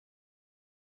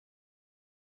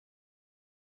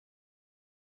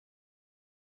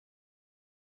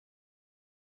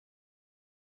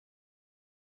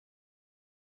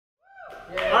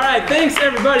All right, thanks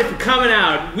everybody for coming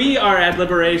out. We are at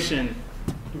Liberation.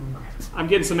 I'm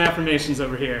getting some affirmations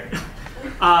over here.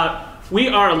 We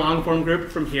are a long-form group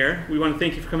from here. We want to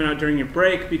thank you for coming out during your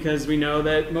break because we know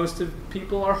that most of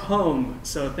people are home.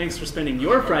 So thanks for spending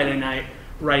your Friday night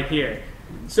right here.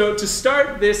 So to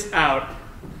start this out,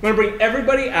 I'm going to bring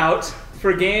everybody out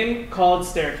for a game called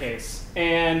Staircase.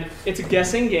 And it's a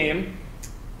guessing game.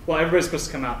 Well, everybody's supposed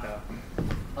to come out though.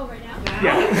 Oh, right now?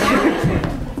 Yeah.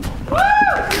 Woo!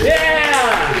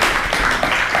 Yeah!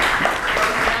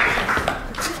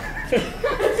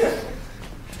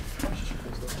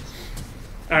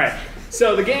 All right.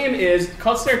 So the game is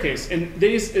called Staircase, and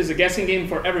this is a guessing game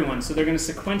for everyone. So they're going to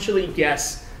sequentially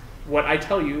guess what I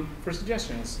tell you for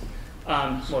suggestions.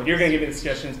 Well, you're going to give me the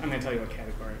suggestions. I'm going to tell you what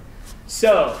category.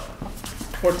 So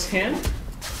for Tim,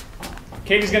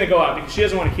 Katie's going to go out because she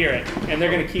doesn't want to hear it, and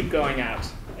they're going to keep going out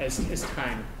as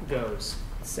time goes.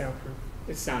 It's soundproof.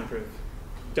 It's soundproof.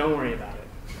 Don't worry about it.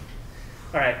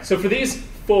 All right, so for these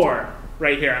four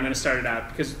right here, I'm going to start it out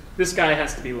because this guy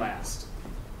has to be last.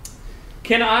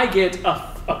 Can I get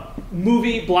a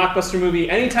movie, blockbuster movie,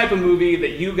 any type of movie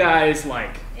that you guys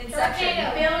like? Inception.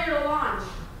 Failure to launch.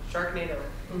 Sharknado.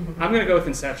 I'm going to go with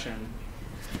Inception.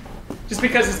 Just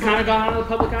because it's kind of gone out of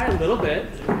the public eye a little bit.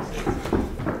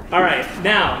 All right,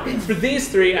 now, for these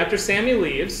three, after Sammy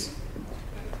leaves,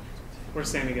 where's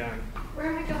Sammy going? Where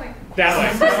am I going? That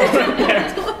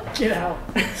way. Get out.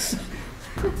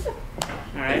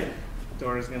 All right,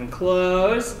 door is going to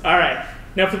close. All right,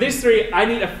 now for these three, I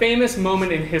need a famous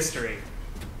moment in history.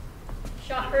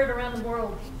 Shot heard around the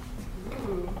world.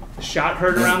 Shot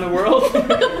heard around the world?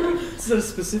 Is it a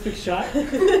specific shot?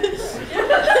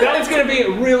 That one's going to be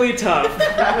really tough.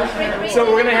 So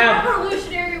we're going to have...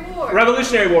 Revolutionary War.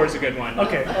 Revolutionary War is a good one.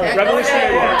 Okay. All right.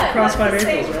 Revolutionary War. Cross 5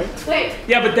 Aprils, right? Wait,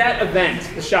 Yeah, but that event,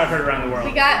 the shot heard around the world.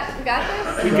 we got this? We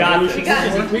got this. We got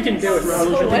this. We can do it. What is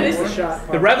Revolutionary it?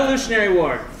 shot. The Revolutionary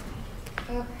War.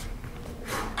 Oh.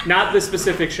 Not the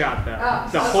specific shot, though. Oh.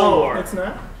 The whole war. It's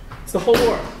not? It's the whole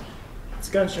war. It's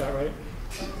a gunshot, right?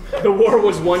 The war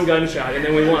was one gunshot, and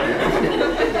then we won.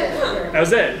 That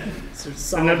was it.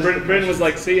 And then Britain was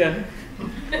like, see ya.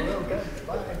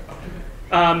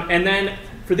 And then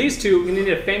for these two, we need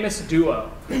a famous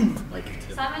duo. Simon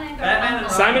and Garfunkel.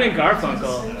 Simon and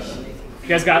Garfunkel. You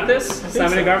guys got this?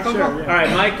 Simon and Garfunkel? Sure, yeah. All right,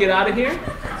 Mike, get out of here.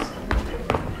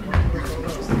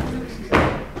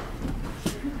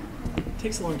 It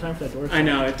takes a long time for that door. I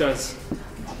know, it does.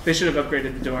 They should have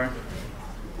upgraded the door.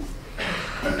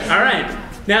 All right.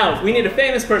 Now, we need a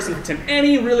famous person for Tim.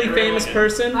 Any really famous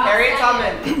person? Harriet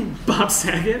Tubman. Bob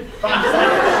Saget?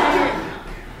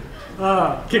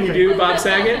 Ah, Can you do Bob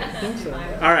Saget? I think so.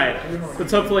 All right.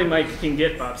 Let's hopefully Mike can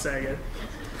get Bob Saget.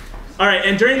 All right,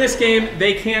 and during this game,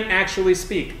 they can't actually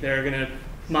speak. They're going to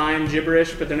mime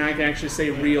gibberish, but they're not going to actually say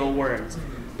real words.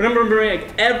 But I'm going to bring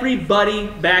everybody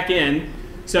back in.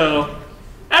 So,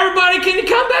 everybody, can you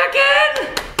come back in?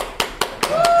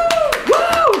 Woo!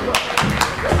 Woo!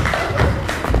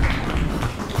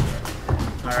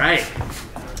 All right.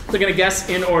 They're going to guess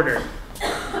in order.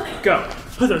 Go.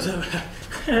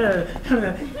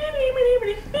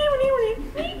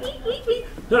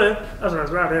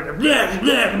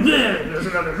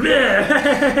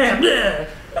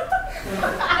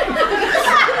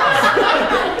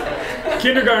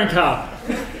 Kindergarten Cop.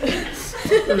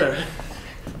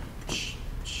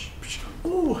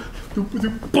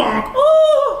 Bonk.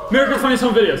 Oh! American Funniest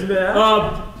Home Videos.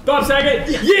 Bob Saget.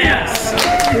 Yes.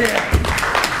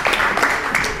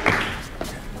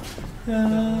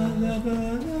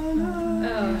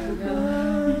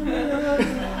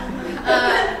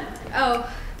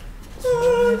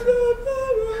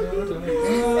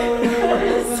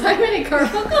 Simon and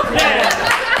Garfunkel? Yeah.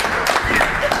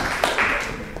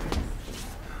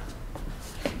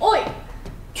 Oi!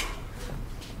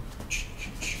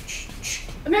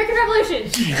 American Revolution!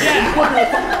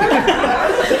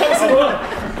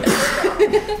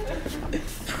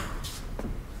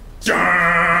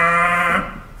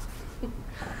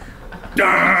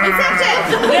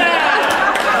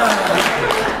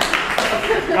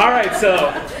 All right,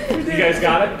 so you guys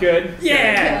got it? Good?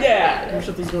 Yeah! Yeah!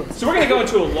 Shut these doors. So we're going to go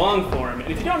into a long form. And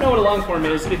if you don't know what a long form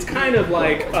is, it's kind of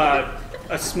like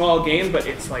a small game, but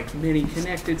it's like many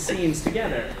connected scenes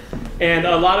together. And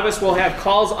a lot of us will have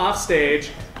calls off stage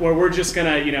where we're just going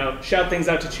to, shout things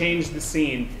out to change the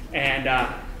scene. And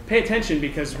pay attention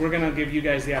because we're going to give you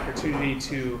guys the opportunity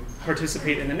to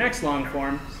participate in the next long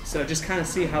form. So just kind of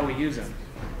see how we use them.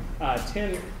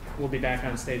 Tim will be back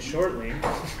on stage shortly.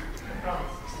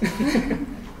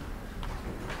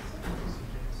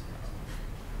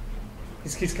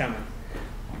 He's coming.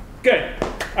 Good.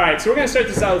 All right, so we're going to start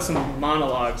this out with some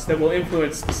monologues that will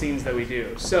influence the scenes that we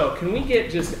do. So can we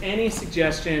get just any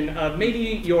suggestion of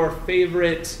maybe your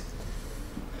favorite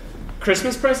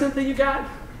Christmas present that you got?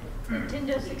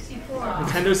 Nintendo 64.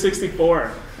 Nintendo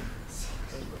 64.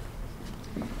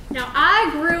 Now, I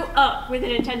grew up with a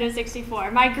Nintendo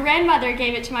 64. My grandmother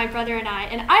gave it to my brother and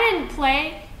I didn't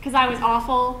play because I was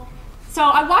awful. So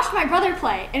I watched my brother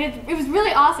play, and it was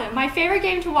really awesome. My favorite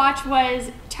game to watch was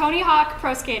Tony Hawk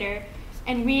Pro Skater,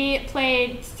 and we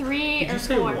played 3 Did or you 4.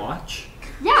 say watch?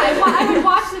 Yeah, I would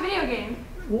watch the video game.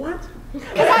 What? Because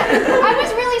I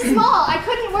was really small. I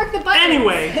couldn't work the buttons.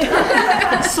 Anyway,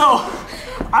 so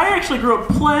I actually grew up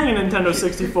playing a Nintendo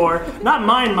 64. Not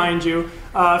mine, mind you.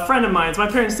 A friend of mine's. My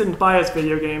parents didn't buy us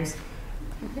video games.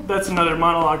 That's another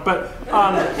monologue. But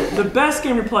the best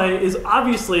game to play is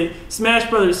obviously Smash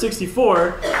Brothers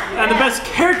 64. And the best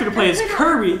character to play is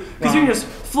Kirby. Because you can just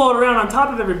float around on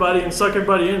top of everybody and suck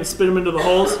everybody in and spit them into the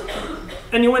holes.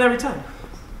 And you win every time.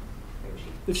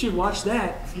 If she'd watched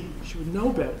that, she would know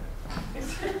better.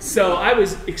 So I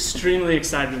was extremely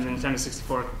excited when the Nintendo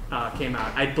 64 came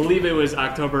out. I believe it was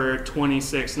October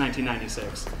 26,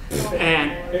 1996.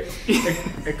 And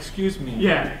Excuse me.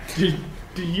 yeah,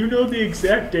 Do you know the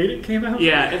exact date it came out?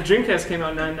 yeah, and Dreamcast came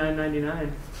out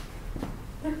 9/9/99.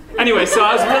 Anyway, so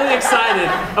I was really excited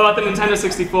about the Nintendo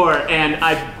 64, and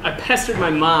I pestered my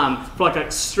mom for like a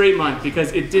straight month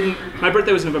because it didn't. My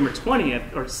birthday was November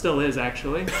 20th, or still is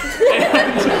actually.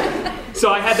 And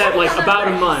so I had that like about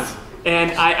a month,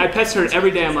 and I pestered her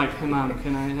every day. I'm like, hey mom,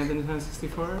 can I have the Nintendo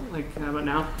 64? Like, how about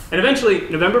now? And eventually,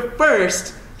 November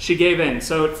 1st, she gave in.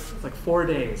 So it's like 4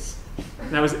 days,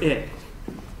 and that was it.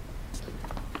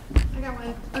 I got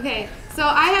one. Okay, so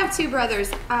I have 2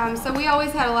 brothers. So we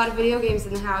always had a lot of video games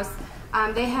in the house.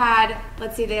 They had,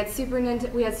 let's see, we had Super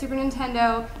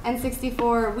Nintendo,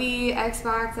 N64, Wii,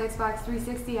 Xbox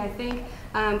 360, I think,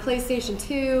 PlayStation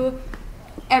 2,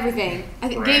 everything. I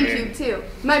think GameCube too.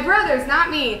 My brothers, not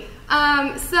me.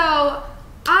 So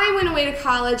I went away to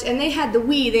college and they had the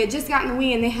Wii. They had just gotten the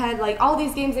Wii and they had like all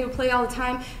these games they would play all the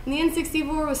time. And the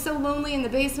N64 was so lonely in the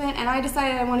basement, and I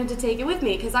decided I wanted to take it with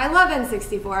me because I love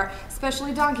N64,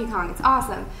 especially Donkey Kong. It's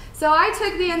awesome. So I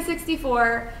took the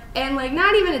N64, and like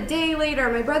not even a day later,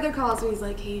 my brother calls me. He's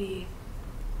like, Katie,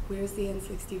 where's the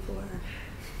N64?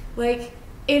 Like,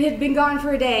 it had been gone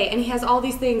for a day, and he has all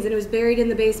these things, and it was buried in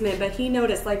the basement, but he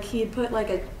noticed like he had put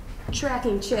like a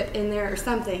tracking chip in there or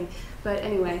something. But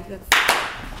anyway, that's...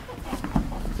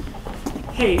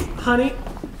 Hey, honey,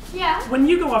 Yeah. when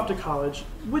you go off to college,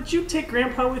 would you take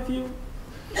Grandpa with you?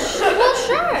 Well,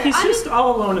 sure. He's just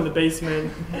all alone in the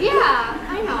basement. Yeah,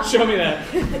 I know. Show me that.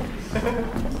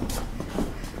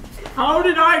 How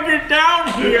did I get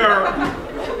down here?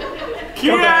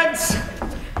 Kids!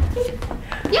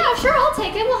 Yeah, sure, I'll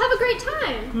take him. We'll have a great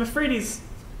time. I'm afraid he's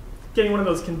getting one of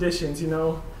those conditions, you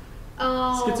know?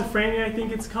 Oh. Schizophrenia, I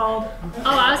think it's called. Oh,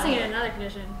 I was thinking another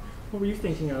condition. What were you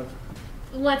thinking of?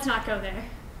 Let's not go there.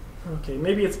 Okay,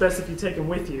 maybe it's best if you take him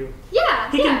with you. Yeah,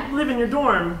 He can live in your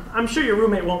dorm. I'm sure your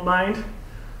roommate won't mind.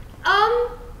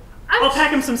 I'll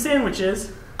pack him some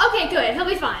sandwiches. Okay, good. He'll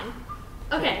be fine.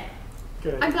 Okay.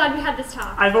 Good. I'm glad we had this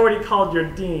talk. I've already called your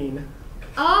dean.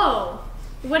 Oh.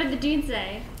 What did the dean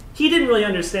say? He didn't really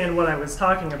understand what I was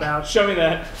talking about. Show me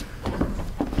that.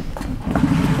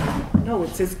 No,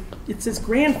 it's his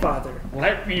grandfather.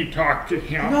 Let me talk to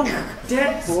him. No,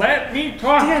 Dad. Let me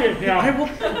talk Dad, to him. I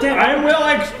will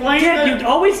explain Dad, this. you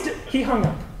always do. He hung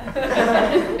up.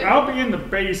 I'll be in the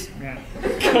basement. Go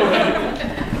ahead.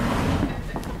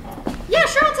 Yeah,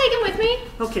 sure, I'll take him with me.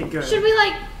 Okay, good. Should we,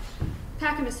 like,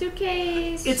 pack him a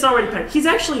suitcase? It's already packed. He's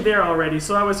actually there already,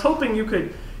 so I was hoping you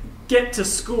could get to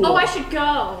school. Oh, I should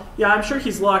go. Yeah, I'm sure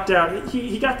he's locked out.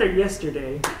 He got there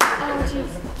yesterday. Oh, jeez.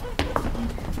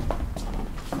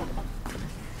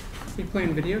 You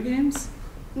playing video games?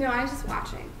 No, I'm just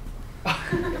watching.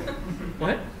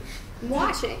 What? I'm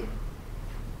watching.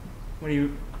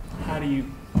 How do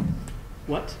you,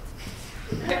 what?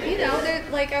 You know, they're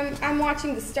like I'm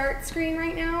watching the start screen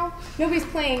right now. Nobody's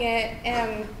playing it,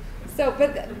 but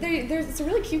it's a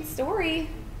really cute story.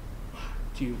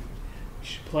 You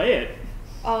should play it.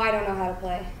 Oh, I don't know how to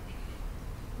play.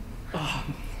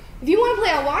 If you want to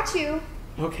play, I'll watch you.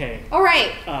 Okay. All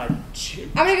right, I'm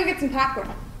I'm gonna go get some popcorn.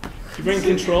 You bring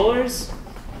controllers?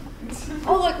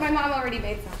 Oh, look, my mom already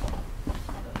made some.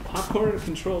 Popcorn or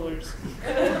controllers?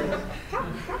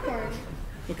 Popcorn.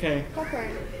 Okay.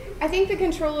 Popcorn. I think the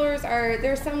controllers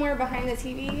they're somewhere behind the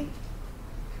TV.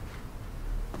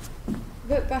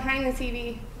 But behind the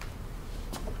TV.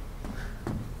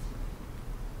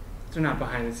 They're not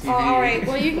behind the TV. Oh, all right.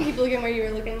 Well, you can keep looking where you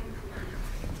were looking.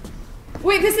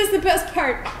 Wait, this is the best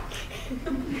part.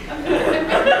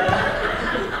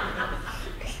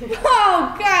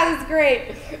 Oh, God, that's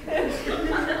great.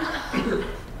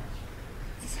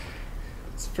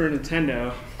 It's for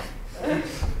Nintendo.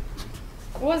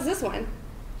 What was this one?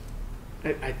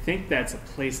 I think that's a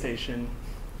PlayStation.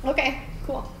 Okay,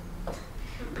 cool.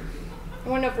 I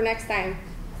want to know for next time.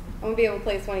 I won't be able to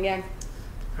play this one again.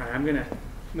 All right, I'm gonna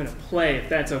play if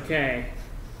that's okay.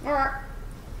 All right.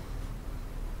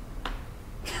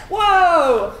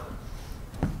 Whoa!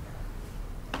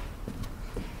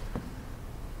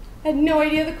 I had no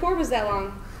idea the cord was that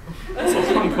long. That's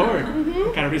a long cord.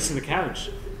 Gotta reach to the couch.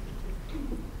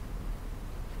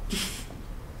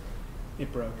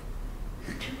 It broke.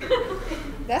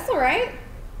 That's all right.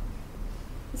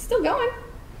 It's still going.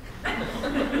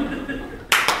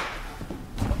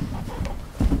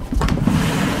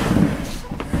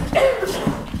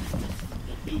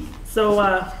 So,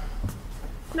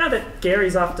 now that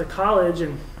Gary's off to college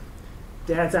and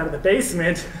Dad's out of the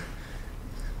basement,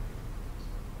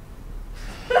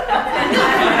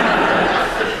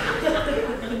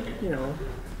 you know,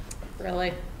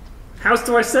 Really? house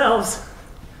to ourselves.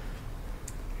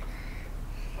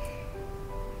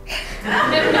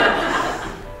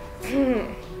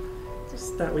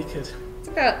 Just thought we could It's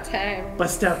about time.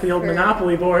 bust out the old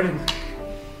Monopoly board and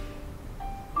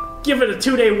give it a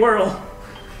 2-day whirl.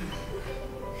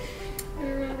 I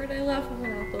remembered I love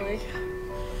Monopoly.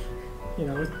 You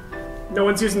know, no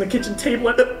one's using the kitchen table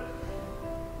at the...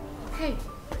 Hey,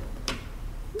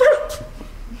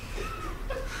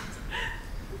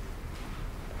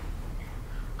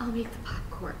 I'll make the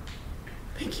popcorn.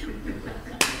 Thank you.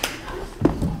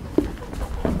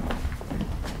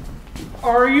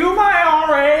 Are you my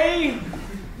RA?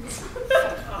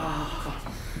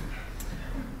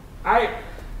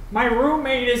 My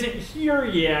roommate isn't here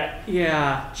yet.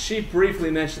 Yeah, she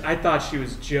briefly mentioned. I thought she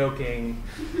was joking.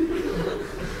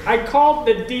 I called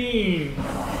the dean.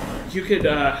 You could.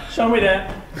 Show me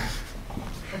that.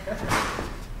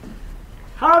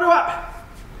 How do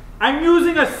I'm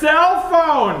using a cell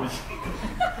phone.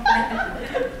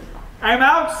 I'm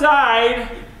outside.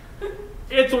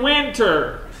 It's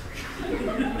winter.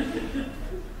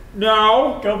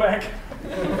 No. Go back.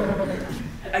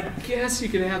 I guess you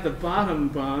could have the bottom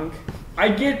bunk. I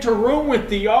get to room with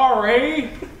the RA.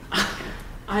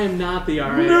 I am not the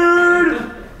RA.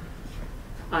 Nerd.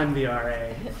 I'm the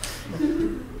RA.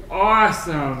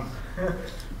 Awesome.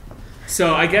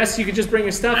 So I guess you could just bring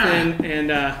your stuff in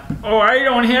and. Oh, I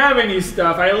don't have any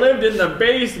stuff. I lived in the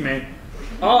basement.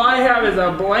 All I have is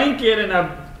a blanket and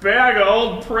a bag of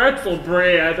old pretzel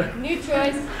bread. New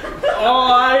choice. All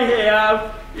I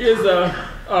have is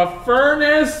a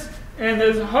furnace and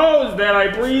this hose that I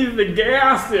breathe the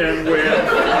gas in with.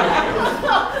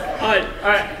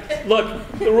 Look,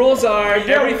 the rules are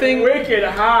everything. Wicked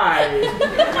high.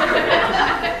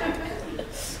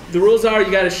 The rules are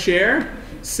you got to share.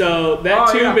 So that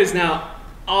Oh, tube yeah. is now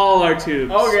all our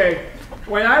tubes. Okay.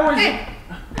 When I was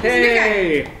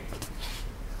Hey.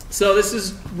 So this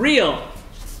is real.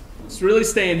 It's really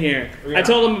staying here. Yeah. I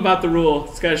told him about the rule.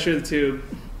 It's got to share the tube.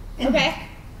 Okay.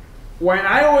 when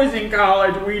I was in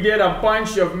college, we did a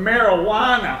bunch of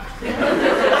marijuana.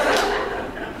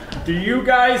 Do you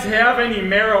guys have any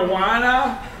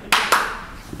marijuana?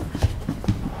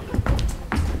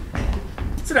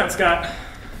 Sit down, Scott.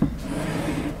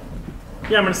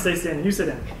 Yeah, I'm gonna stay standing. You sit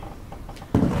down.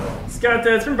 Scott,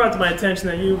 it's been brought to my attention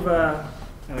that you've, I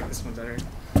like this one better.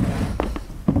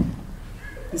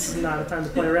 this is not a time to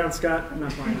play around, Scott. I'm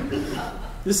not playing.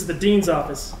 This is the dean's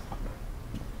office.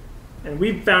 And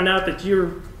we found out that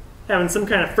you're having some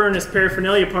kind of furnace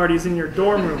paraphernalia parties in your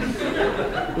dorm room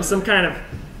with some kind of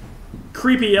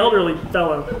creepy elderly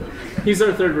fellow. He's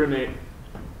our third roommate.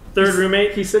 Third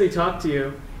roommate. He said he talked to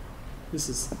you.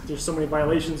 There's so many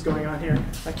violations going on here.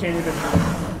 I can't even.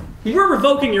 We're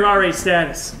revoking your RA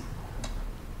status.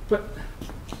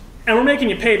 And we're making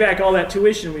you pay back all that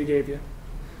tuition we gave you.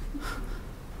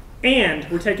 And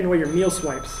we're taking away your meal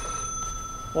swipes.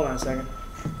 Hold on a second.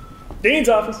 Dean's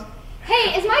office.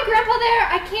 Hey, is my grandpa there?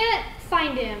 I can't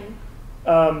find him.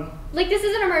 Like, this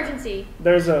is an emergency.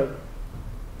 There's a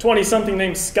 20-something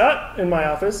named Scott in my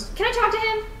office. Can I talk to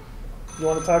him? You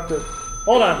want to talk to...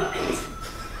 Hold on.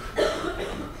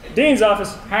 Dean's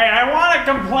office. Hey, I want to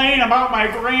complain about my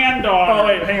granddaughter. Oh,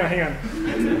 wait, hang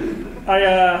on.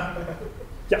 Yeah.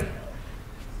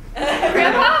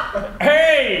 Grandpa?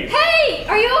 Hey! Hey,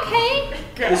 are you okay?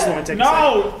 This is when I take a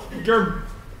No, you're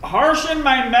harshing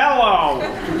my mellow.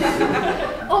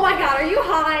 Oh my god, are you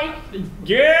high?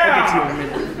 Yeah.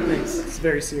 Thanks. It's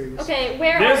very serious. Okay,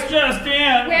 where This are just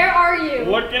in. Where are you?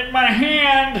 Look at my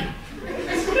hand.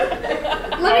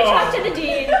 Let me talk to the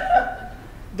dean.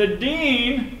 The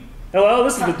dean? Hello,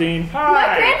 this is the dean. My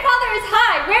Hi. grandfather is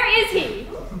high. Where is he?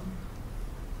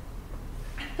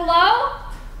 Hello?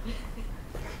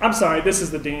 I'm sorry, this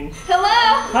is the dean. Hello?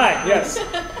 Hi, yes.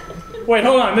 Wait,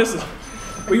 hold on, this is...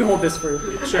 Will you hold this for...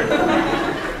 Sure.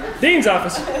 Dean's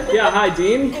office. Yeah, hi,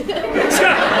 Dean.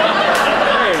 Scott!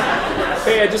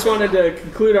 Hey, I just wanted to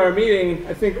conclude our meeting.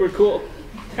 I think we're cool.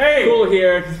 Hey, Cool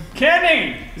here.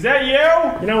 Kenny, is that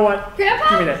you? You know what? Grandpa?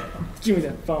 Give me that. Give me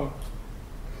that phone.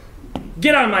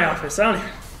 Get out of my office. I don't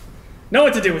know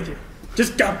what to do with you.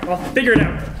 Just go. I'll figure it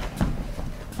out.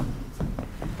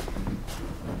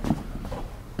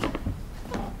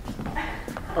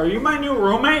 Are you my new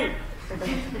roommate?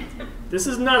 This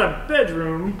is not a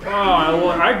bedroom. Oh,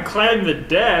 I claimed the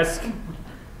desk.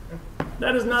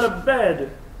 That is not a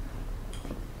bed.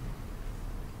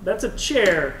 That's a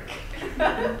chair.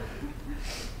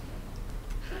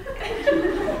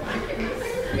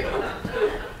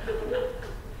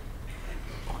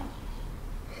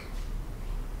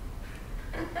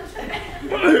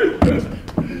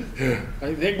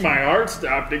 I think my heart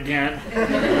stopped again.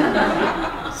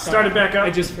 Started back up. I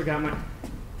just forgot my...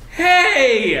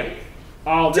 Hey!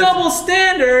 Oh, Double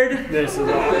standard! this is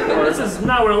awkward. This is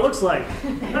not what it looks like.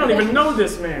 I don't even know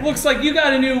this man. Looks like you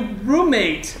got a new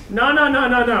roommate. No.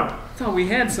 Thought we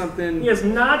had something. He is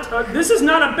not. This is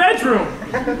not a bedroom.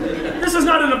 This is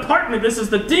not an apartment. This is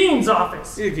the dean's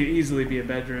office. It could easily be a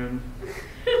bedroom.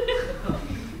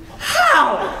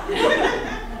 How?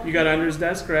 You got under his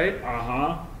desk, right?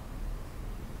 Uh-huh.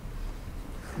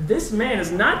 This man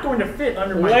is not going to fit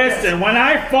under my desk. Listen, when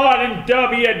I fought in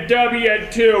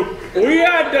WW2, we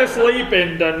had to sleep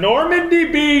in the Normandy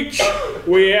Beach,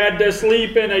 we had to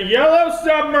sleep in a yellow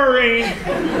submarine,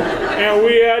 and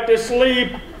we had to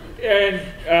sleep in,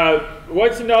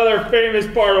 what's another famous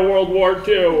part of World War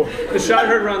II? The shot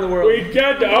heard around the world. We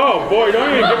get to, oh boy, don't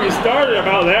even get me started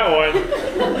about that one.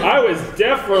 I was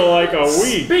deaf for like a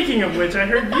week. Speaking of which, I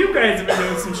heard you guys have been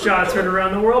doing some shots heard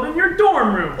around the world in your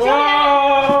dorm room.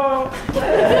 Oh!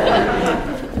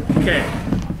 Okay.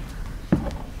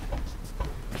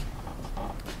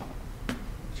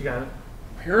 You got it.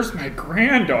 Here's my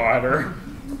granddaughter.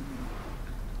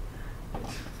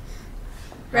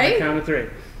 Right? Count to 3.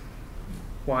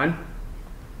 1,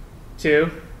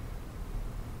 2,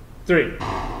 3.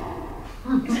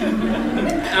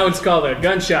 Ounce color,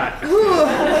 gunshot. Go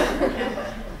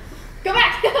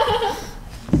back.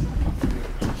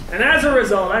 And as a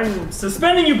result, I'm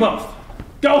suspending you both.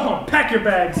 Go home. Pack your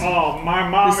bags. Oh, my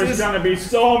mom This is is- gonna be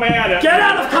so mad at Get me.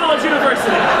 out of college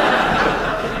university.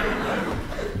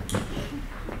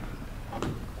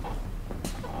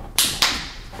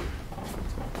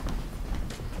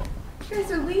 You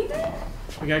guys are leaving?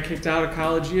 We got kicked out of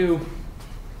College U.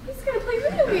 He's gonna play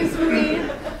video games with me.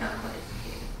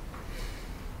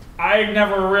 I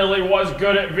never really was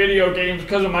good at video games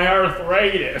because of my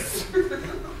arthritis.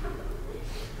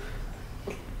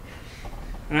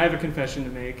 And I have a confession to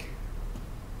make.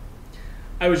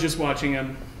 I was just watching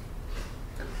him.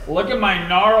 Look at my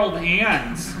gnarled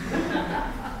hands.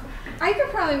 I could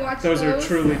probably watch Those are those.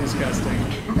 truly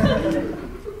disgusting.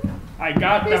 I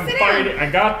got Here, them sit down. fighting. I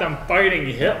got them fighting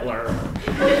Hitler.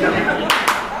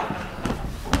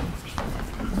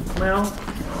 Well,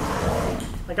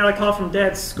 I got a call from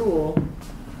Dad's school.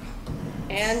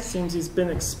 And Seems he's been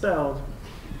expelled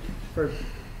for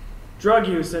drug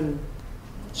use and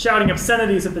shouting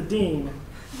obscenities at the dean.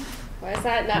 why does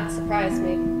that not surprise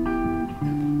me?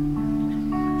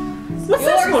 What's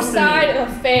that Your supposed to side mean?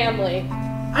 of the family.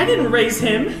 I didn't raise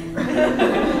him.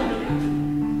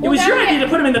 It was now your we- idea to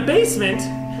put him in the basement.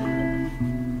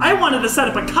 I wanted to set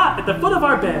up a cot at the foot of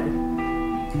our bed.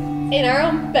 In our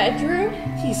own bedroom?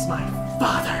 He's my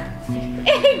father.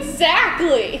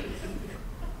 Exactly!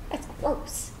 That's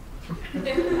gross.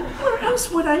 Where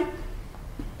else would I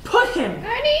put him?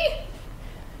 Honey,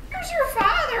 where's your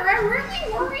father? I'm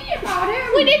really worried about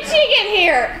him. When did she get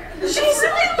here? She's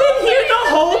been here the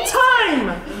whole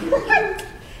time.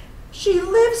 She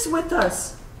lives with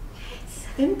us.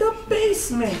 In the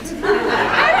basement. I don't know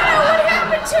what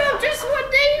happened to him. Just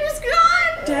one day he was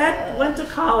gone. Dad went to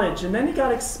college and then he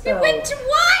got expelled. Went to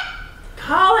what?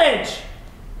 College!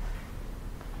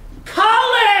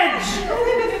 College!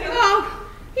 Oh,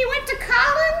 he went to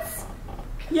Collins?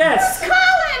 Yes,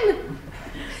 Colin!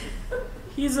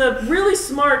 he's a really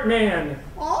smart man.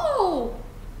 Oh.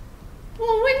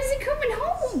 Well, when's he coming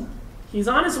home? He's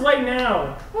on his way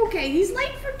now. Okay, he's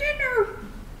late for dinner.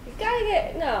 You gotta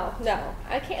get... No.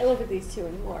 I can't live with these two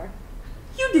anymore.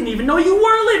 You didn't even know you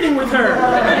were living with her.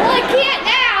 Well, I can't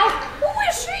now. Who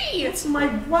is she? It's my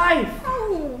wife.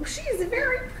 Oh, she's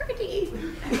very pretty.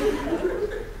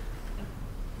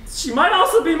 She might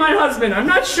also be my husband. I'm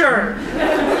not sure.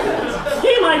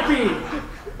 He might be.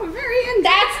 Very in.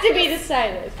 That's to be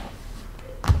decided.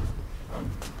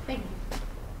 Thank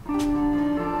you.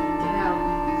 Get out.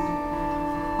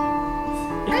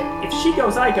 If she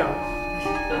goes, I go.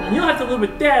 And you'll have to live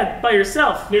with Dad by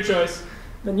yourself. New choice.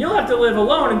 Then you'll have to live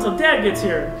alone until Dad gets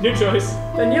here. New choice.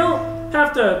 Then you'll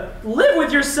have to live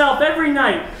with yourself every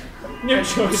night. New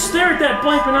choice. Stare at that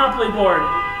blank Monopoly board.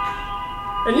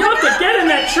 And you'll have to get in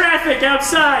that traffic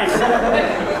outside.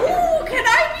 Ooh, can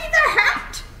I be the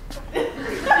hat?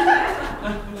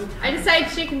 I decide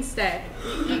she can stay.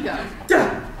 You go.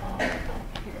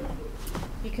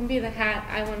 You can be the hat.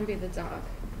 I want to be the dog.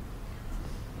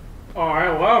 Oh, I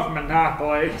love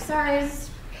Monopoly. Sorry.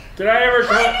 It's... Did I ever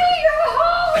tell? Honey, you're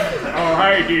home. Oh,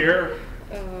 hi, dear.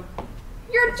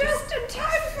 You're just in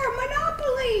time for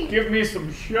Monopoly. Give me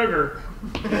some sugar.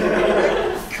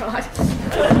 God.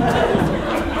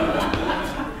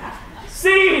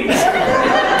 Scene!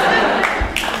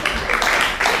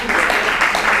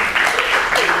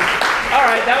 All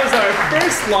right, that was our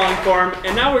first long form,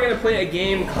 and now we're going to play a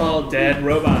game called Dead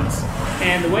Robots.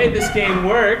 And the way this game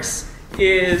works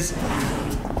is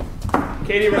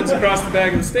Katie runs across the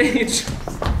back of the stage.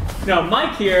 Now,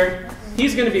 Mike here,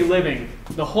 he's going to be living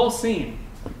the whole scene.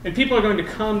 And people are going to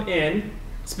come in,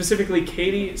 specifically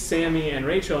Katie, Sammy, and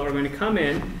Rachel are going to come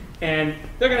in, and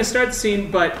they're going to start the scene,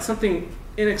 but something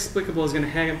inexplicable is going to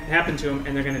happen to them,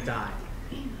 and they're going to die.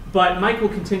 But Mike will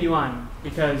continue on,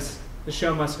 because the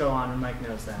show must go on, and Mike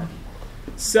knows that.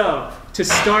 So, to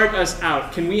start us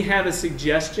out, can we have a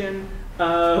suggestion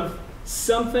of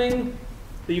something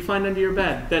that you find under your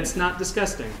bed that's not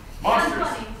disgusting?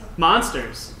 Monsters.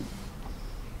 Monsters.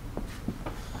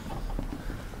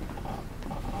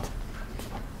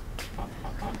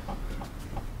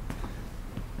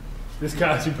 This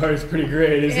costume party's pretty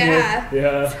great, isn't Yeah. it?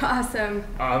 Yeah. It's awesome.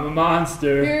 I'm a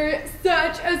monster. You're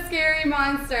such a scary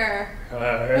monster.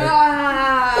 Alright. Ah.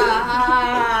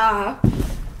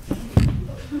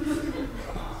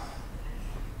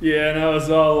 Yeah, and I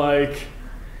was all like,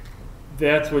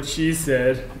 that's what she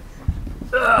said.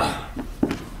 Ugh.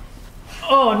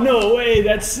 Oh, no way,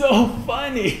 that's so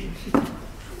funny.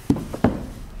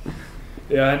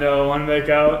 Yeah, I know, wanna make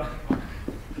out?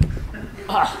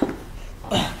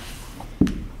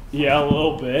 Yeah, a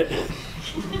little bit.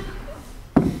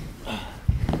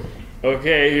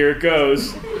 Okay, here it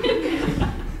goes. Hey.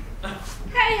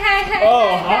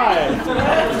 Oh, hi.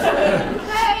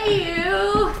 Hey,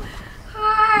 you.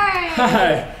 Hi.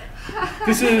 Hi.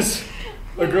 This is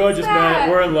a girl I just met.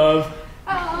 We're in love.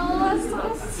 Oh,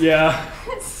 so sweet. Yeah,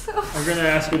 It's so, I'm gonna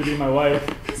ask her to be my wife.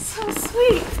 so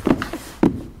sweet.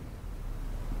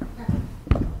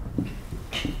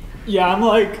 Yeah, I'm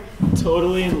like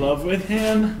totally in love with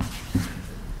him.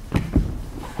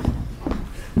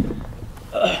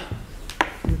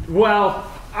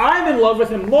 Well, I'm in love with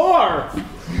him more.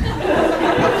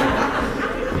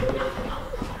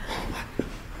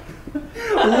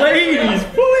 Ladies,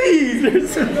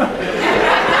 please.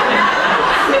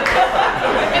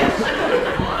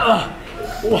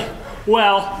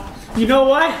 Well, you know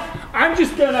what? I'm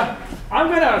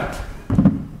gonna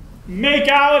make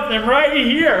out with him right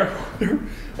here. There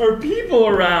are people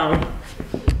around.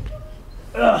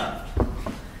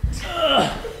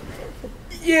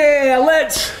 Yeah,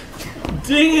 let's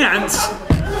dance. Hey,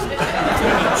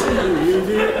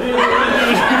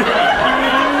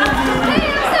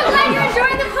 I'm so glad you're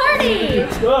enjoying the party.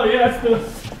 Oh yeah,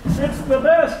 it's the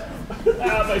best.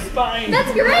 Ah, my spine.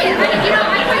 That's great.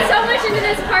 I put so much into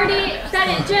this party that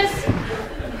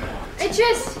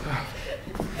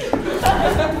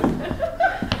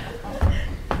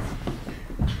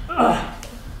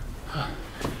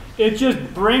It just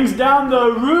brings down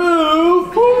the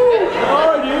roof. Woo,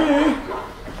 party.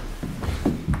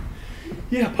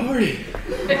 Yeah, party.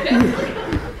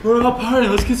 We're all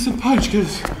partying. Let's get some punch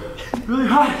because it's really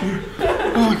hot here.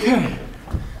 Okay.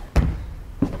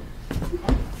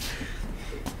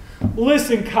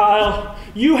 Listen, Kyle,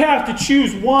 you have to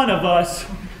choose one of us.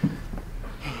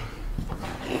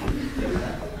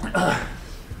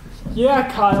 Yeah,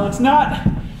 Kyle, it's not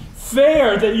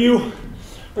fair that you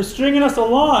are stringing us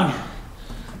along.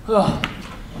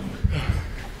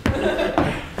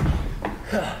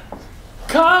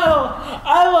 Kyle,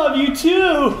 I love you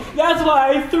too. That's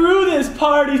why I threw this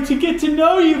party to get to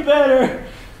know you better.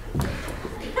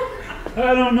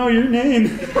 I don't know your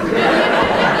name.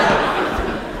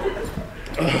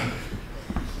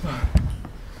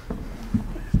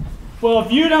 Well,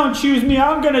 if you don't choose me,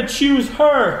 I'm gonna choose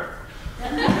her.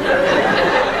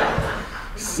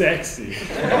 Sexy.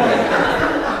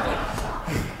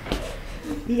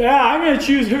 Yeah, I'm gonna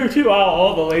choose her too. Oh,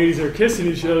 all the ladies are kissing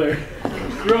each other.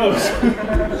 Gross.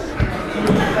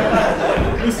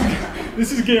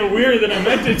 This is getting weirder than I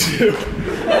meant it to.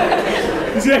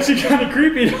 This is actually kind of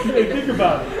creepy now that I think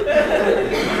about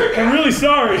it. I'm really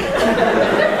sorry.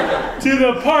 To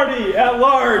the party at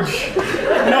large,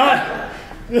 not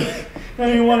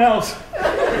anyone else.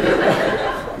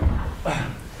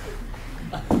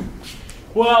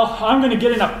 Well, I'm gonna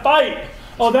get in a fight.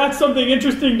 Oh, that's something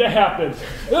interesting to happen.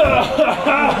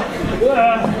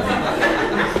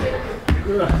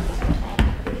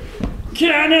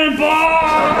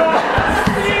 Cannonball!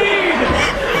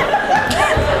 Speed!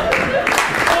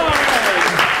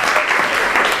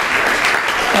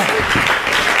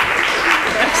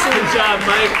 Excellent job,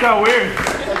 Mike. Got weird.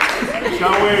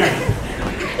 Got weird.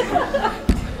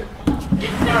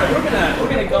 All right, we're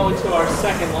gonna go into our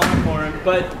second long form,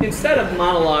 but instead of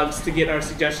monologues to get our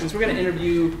suggestions, we're gonna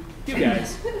interview you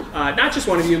guys. Not just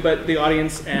one of you, but the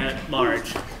audience at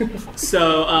large.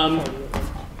 So,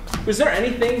 was there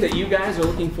anything that you guys are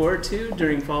looking forward to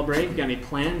during fall break? Got any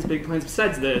plans, big plans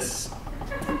besides this?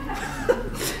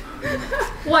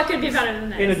 What could be better than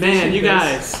this? Man, you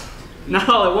guys, not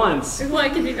all at once.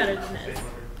 What could be better than this?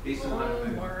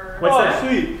 What's that?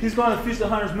 Sweet. He's going to the Feast of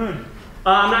Hunter's Moon.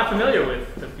 I'm not familiar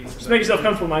with the feast. Just make yourself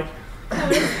comfortable, Mike.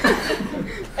 What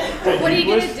are you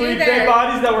gonna List do 3 there? dead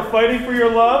bodies that were fighting for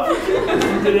your love.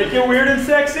 Did it get weird and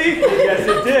sexy? Yes,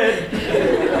 it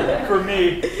did. For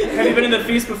me. Have you been in the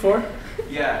feast before?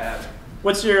 Yeah, I have.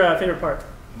 What's your favorite part?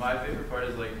 My favorite part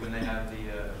is like when they have the,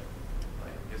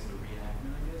 like I guess the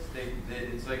reenactment. I guess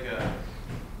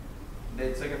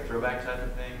it's like a throwback type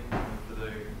of thing for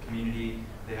the community.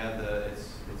 They have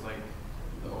it's like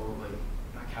the old like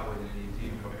not cowboys and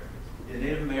Native Americans. Yeah,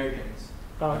 Native Americans.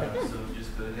 Oh, okay. So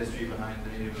just the history behind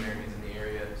the Native Americans in the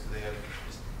area. So they have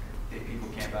just people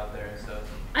camp out there and stuff.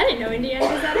 I didn't know Indiana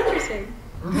was that interesting.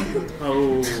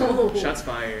 Oh, shots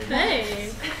fired.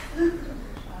 Hey.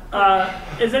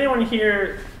 Is anyone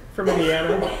here from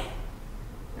Indiana?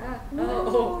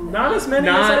 Not as many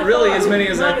as I Not thought. really as many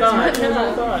as I Not thought. as many as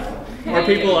I thought. Or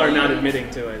people are not admitting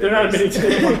to it. They're not admitting to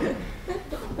it.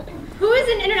 Who is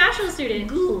an international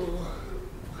student?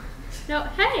 No,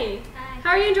 hey. How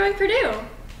are you enjoying Purdue?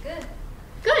 Good.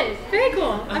 Good. Very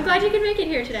cool. I'm glad you could make it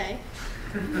here today.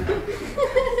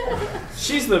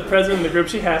 She's the president of the group.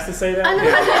 She has to say that. I'm the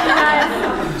president, you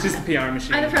guys. She's the PR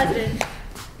machine. I'm the president.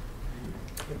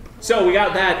 So we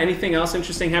got that. Anything else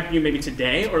interesting happened to you maybe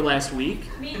today or last week?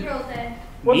 Mean Girls Day.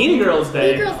 Mean Girls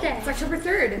Day. Mean Girls Day. It's October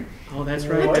 3rd. Oh, that's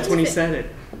right. What That's when he is it? said it.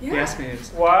 Yeah. Yes, man.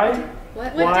 Why?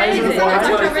 What Why day is is it it? why? It's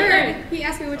October October 3rd. He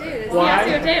asked me what day it is. He Why? asked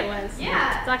you what day it was.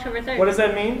 Yeah. It's October 3rd. What does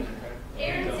that mean?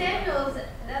 Aaron Samuels,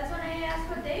 that's when I asked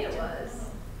what day it was.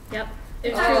 Yep.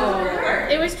 It was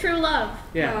true. It was true love.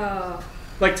 Yeah. Oh.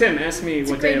 Like Tim asked me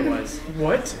what day it was.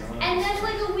 What? And then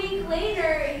like a week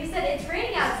later, he said it's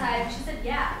raining outside, and she said,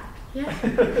 yeah. Yeah.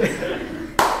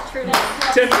 True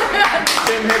love. Tim,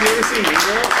 have you ever seen Mean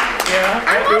Girls? Yeah.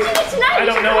 I'm watching it tonight. I You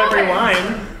don't should know watch every it.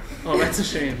 line. Oh, that's a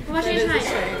shame. I'm watching it tonight.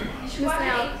 You should watch it 8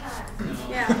 times.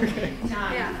 Yeah.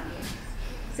 Yeah.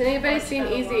 Has anybody seen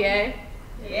Easy A?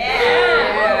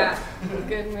 Yeah.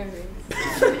 Good movies.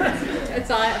 That's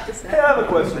all I have to say. Hey, I have a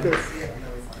question.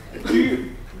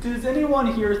 Does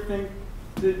anyone here think?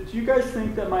 Did you guys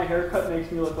think that my haircut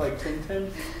makes me look like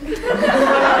Tintin?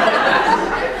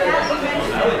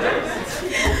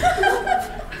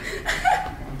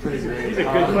 These are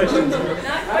good questions.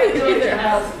 Not quite either.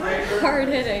 Hard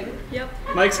hitting. Yep.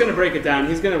 Mike's gonna break it down.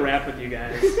 He's gonna rap with you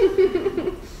guys.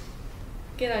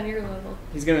 Get on your level.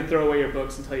 He's gonna throw away your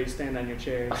books and tell you to stand on your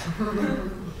chairs.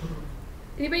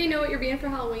 Anybody know what you're being for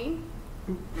Halloween?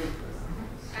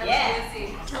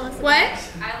 Yeah. Tell us. What?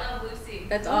 I love Lucy.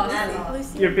 That's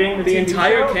awesome. You're being the The TV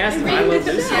entire show? cast of I Love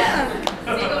Lucy.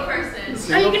 Single person. Are you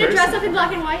Single gonna dress person. up in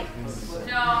black and white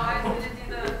No, I'm gonna do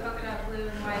the coconut blue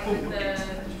and white with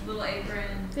the little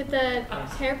apron. with the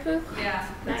hair poof? Yeah.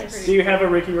 Nice. Do you have a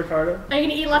Ricky Ricardo? Are you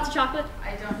gonna eat lots of chocolate?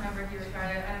 I don't remember if you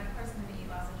Ricardo. I'm of course gonna eat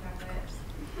lots of chocolate.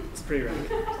 It's pretty right.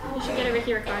 You should get a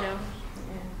Ricky Ricardo.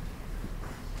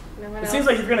 It seems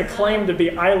like you're going to claim to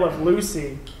be I Love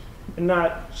Lucy and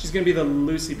not. She's gonna be the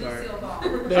Lucy part. Lucille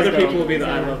Ball. Other people will be the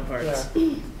I Love parts.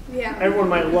 Yeah. Yeah. Everyone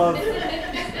might love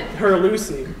her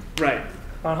Lucy Right.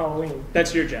 on Halloween.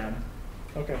 That's your job.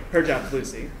 Okay. Her job's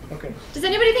Lucy. Okay. Does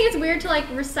anybody think it's weird to like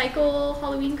recycle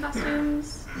Halloween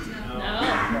costumes? No.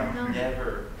 No.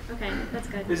 Never. Okay, that's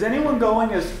good. Is anyone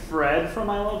going as Fred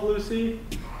from I Love Lucy?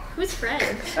 Who's Fred?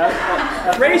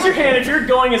 Raise your hand if you're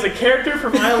going as a character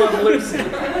from I Love Lucy. Oh,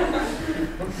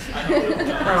 I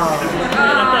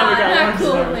thought we got not one.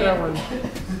 cool, That man. one.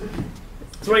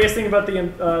 So what do you guys think about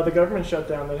the government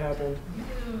shutdown that happened?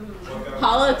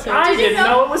 Politics. I didn't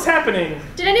know it was happening.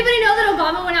 Did anybody know that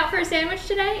Obama went out for a sandwich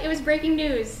today? It was breaking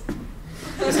news.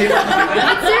 Is he allowed to do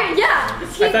that?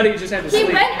 Yeah. I thought he just had to He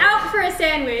sleep. went out for a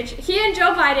sandwich. He and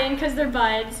Joe Biden, because they're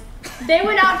buds, they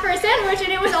went out for a sandwich and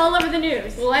it was all over the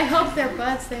news. Well, I hope they're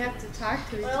buds. They have to talk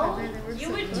to each Well, other. They were you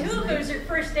so would close. too if it was your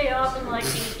first day off in like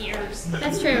 8 years.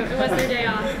 That's true. It was their day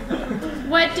off.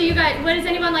 What does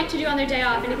anyone like to do on their day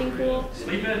off? Anything cool?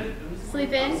 Sleep in.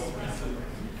 Sleep in?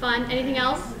 Fun. Anything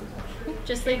else?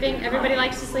 Just sleeping? Everybody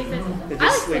likes to sleep in. They I like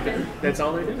just sleep sleeping. in. That's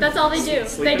all they do. That's all they do.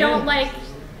 Sleeping They don't in. like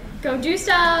go do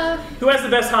stuff. Who has the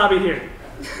best hobby here?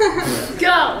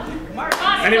 Go.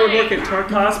 Anyone work at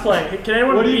Target? Cosplay. Can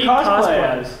anyone What do you beat cosplay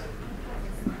as?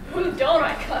 Who don't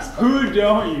I cosplay? Who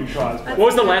don't you cosplay? What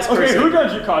was the last Okay, person? who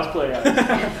don't you cosplay as?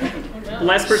 The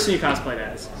last person you cosplayed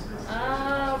as?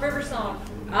 River Song.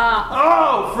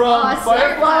 Oh, from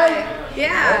Firefly?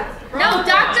 Yeah. No,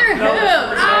 Doctor Who.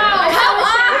 Oh, come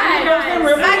on!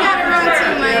 I gotta run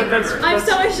to my. That's I'm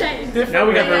so ashamed. Now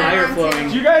we got the Yeah. liar flowing.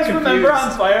 Do you guys remember Confused.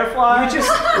 on Firefly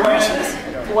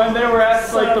when they were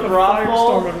at like the Set up a brothel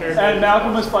firestorm of nerd. and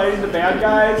Malcolm was fighting the bad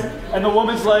guys and the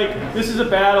woman's like, "This is a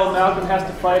battle. Malcolm has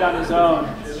to fight on his own,"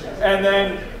 and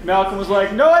then Malcolm was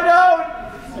like, "No, I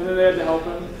don't," and then they had to help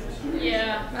him.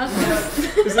 Yeah.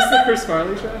 Is this the Chris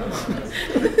Farley show?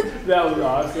 That was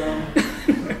awesome.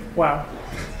 wow.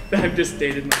 I've just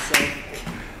dated myself.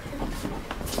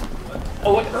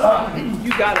 Oh, what?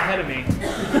 You got ahead of me.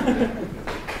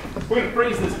 We're going to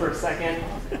freeze this for a second,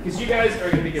 because you guys are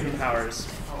going to be given powers.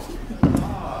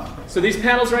 So these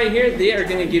paddles right here, they are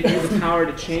going to give you the power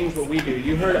to change what we do.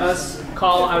 You heard us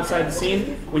call outside the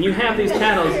scene. When you have these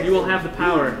paddles, you will have the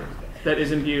power that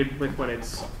is imbued with what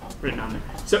it's written on there.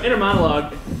 So inner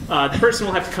monologue, the person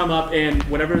will have to come up and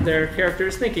whatever their character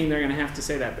is thinking, they're going to have to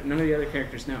say that, but none of the other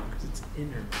characters know, because it's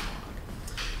inner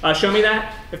monologue. Show me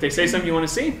that. If they say something you want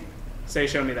to see, say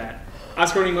show me that.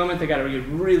 Oscar-winning moment, they got to get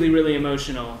really, really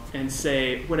emotional and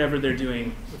say whatever they're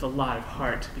doing with a lot of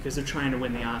heart because they're trying to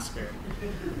win the Oscar.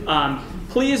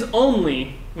 Please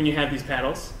only, when you have these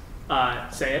paddles,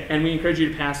 say it, and we encourage you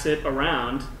to pass it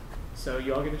around so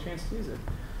you all get a chance to use it.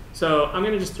 So I'm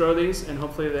going to just throw these, and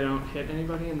hopefully they don't hit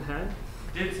anybody in the head.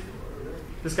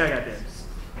 This guy got dibs.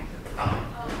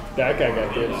 That guy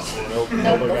got dibs. Nope.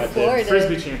 No, Nobody got before dibs. it.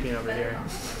 Frisbee champion over here.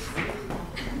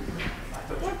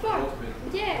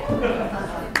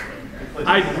 Yeah.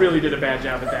 I really did a bad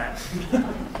job at that.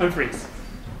 Unfreeze.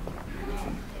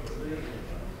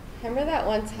 Remember that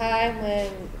one time when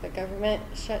the government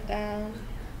shut down?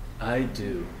 I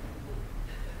do.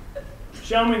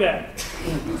 Show me that.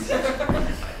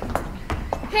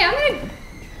 Hey,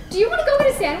 do you want to go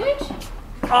get a sandwich?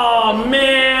 Oh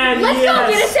man, Let's yes. go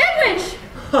get a sandwich.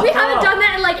 We haven't done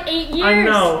that in like 8 years. I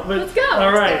know, but let's go.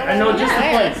 all right, I know just the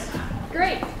Yeah. place.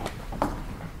 Great.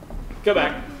 Go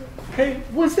back. Hey,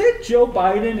 was that Joe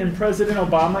Biden and President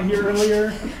Obama here earlier?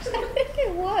 I think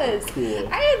it was. Cool.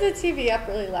 I had the TV up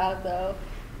really loud though.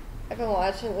 I've been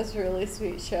watching this really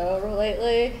sweet show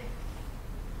lately.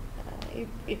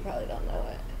 You probably don't know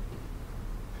it.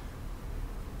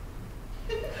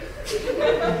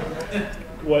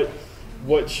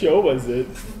 What show was it?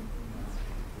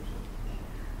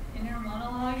 Inner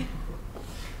monologue.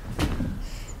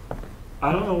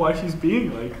 I don't know why she's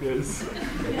being like this.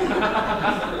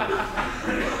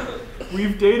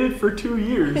 We've dated for 2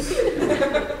 years.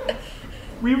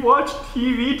 We watch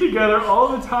TV together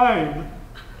all the time.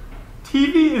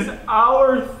 TV is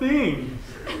our thing.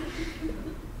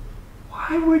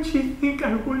 Why would she think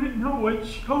I wouldn't know what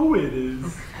show it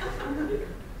is?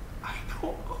 I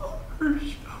know all her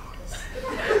shows.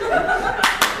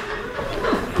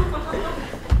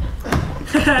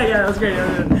 Yeah, that was great. All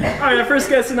right, our first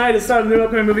guest tonight is starting a new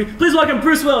upcoming movie. Please welcome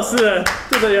Bruce Willis to the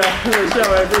show.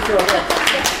 Right? Bruce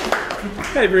Willis.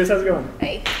 Hey, Bruce, how's it going?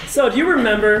 Hey. So, do you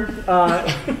remember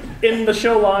in the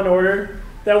show Law and Order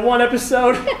that one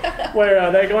episode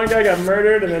where that one guy got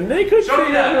murdered and then they couldn't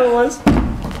figure out who it was?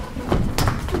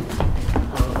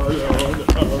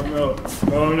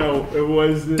 Oh no, it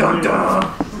was the Dun dun.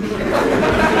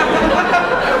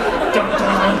 Dun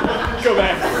dun. Go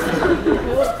back.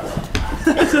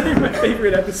 That's like my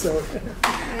favorite episode.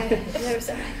 I never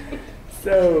saw it.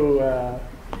 So,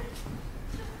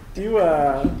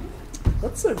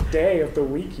 what's a day of the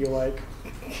week you like?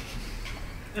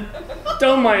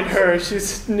 Don't mind her,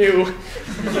 she's new.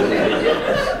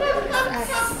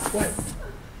 What?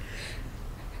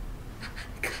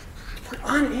 We're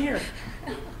on air.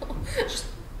 Just,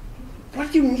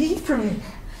 what do you need from me?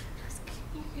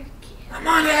 I'm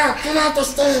on air, get out the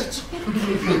stage.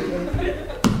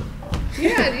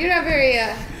 You're not very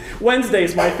Wednesday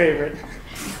is my favorite.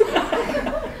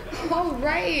 All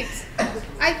right.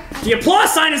 The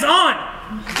applause sign is on!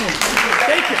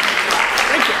 Thank you.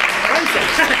 Thank you.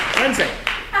 Wednesday.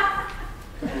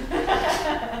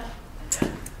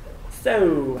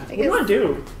 So, what do you want to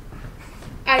do?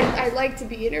 I'd like to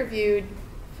be interviewed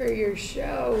for your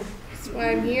show. That's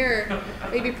why I'm here.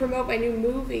 Maybe promote my new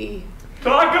movie.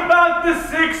 Talk about the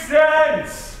Sixth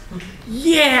Sense!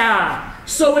 Yeah!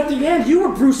 So at the end, you were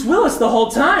Bruce Willis the whole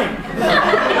time.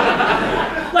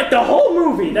 Like the whole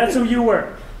movie, that's who you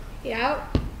were. Yeah.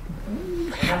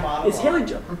 Is Haley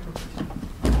Joel...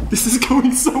 This is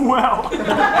going so well.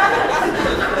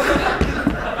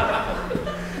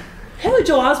 Haley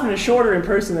Joel Osment is shorter in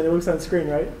person than he looks on screen,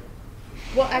 right?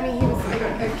 Well, I mean, he was like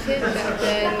a kid back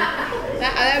then.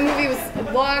 That movie was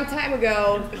a long time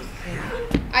ago.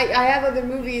 I have other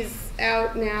movies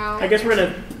out now. I guess we're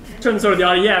gonna turn this over to the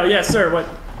audience. Yeah, yes, sir. What?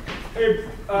 Hey,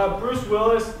 Bruce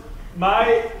Willis,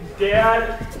 my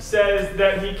dad says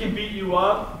that he can beat you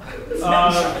up. Show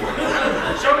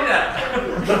me that.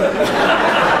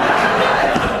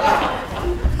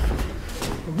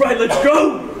 Right, let's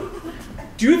go.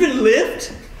 Do you even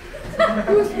lift?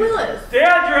 Bruce Willis.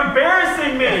 Dad, you're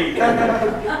embarrassing me.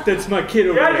 That's my kid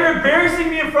over Dad, there. you're embarrassing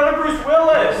me in front of Bruce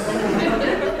Willis.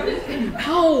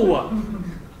 Ow!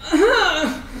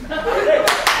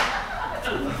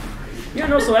 Yeah,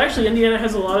 no, so actually Indiana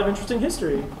has a lot of interesting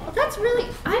history. That's really,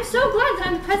 I'm so glad that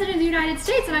I'm the president of the United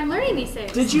States and I'm learning these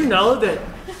things. Did you know that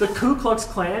the Ku Klux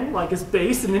Klan, like, is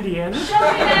based in Indiana?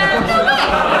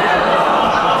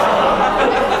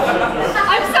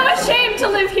 I'm so ashamed to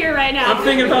live here right now. I'm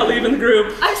thinking about leaving the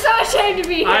group. I'm so ashamed to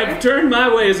be here. I've turned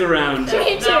my ways around.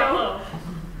 Me too.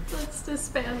 Let's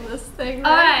disband this thing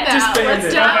All right. now. Disband Let's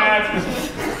it. go.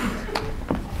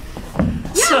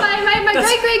 Yeah, my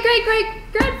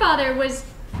great-great-great-great-grandfather was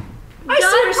not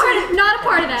a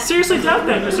part of that. Seriously doubt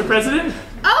that, Mr. President.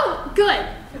 Oh, good.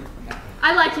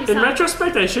 I like you, In son.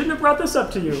 retrospect, I shouldn't have brought this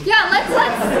up to you. Yeah, let's.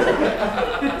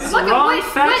 It's Look, wrong wait,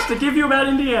 facts to give you about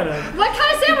Indiana. What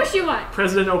kind of sandwich do you want?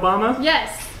 President Obama?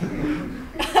 Yes.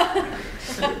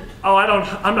 Oh,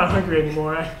 I'm not hungry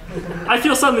anymore. I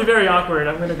feel suddenly very awkward.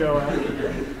 I'm gonna go.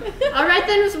 All right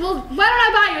then. Well, why don't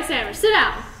I buy you a sandwich? Sit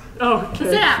down. Okay.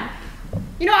 Sit down.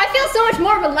 You know, I feel so much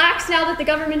more relaxed now that the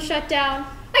government shut down.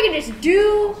 I can just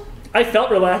do I felt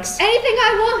relaxed. anything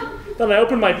I want. Then I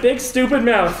opened my big, stupid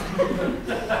mouth.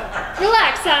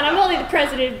 Relax, son. I'm only the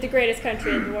president of the greatest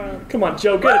country in the world. Come on,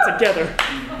 Joe, get it together.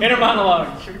 Inner monologue,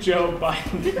 Joe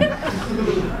Biden.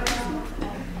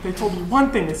 They told me one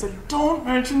thing. They said, don't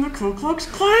mention the Ku Klux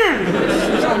Klan.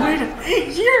 I waited 8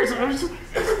 years. I was just,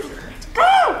 let's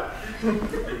go.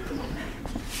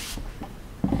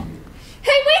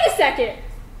 Hey, wait a second.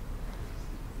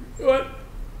 What?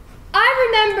 I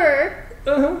remember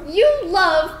you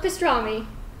love pastrami.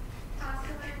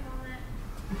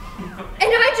 And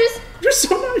I just, You're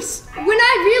so nice. when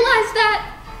I realized that,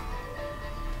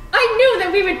 I knew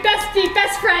that we would best be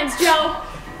best friends, Joe.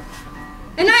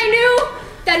 And I knew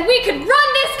that we could run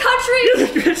this country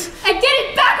and get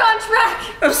it back on track.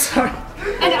 I'm sorry.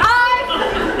 And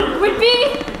I would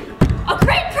be a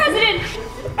great president.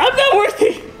 I'm not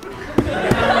worthy.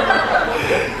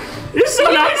 You're so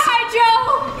You nice. and I,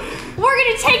 Joe, we're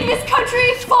gonna take this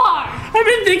country far. I've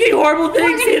been thinking horrible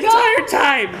things the gonna go- entire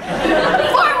time.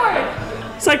 Forward.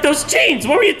 It's like those jeans.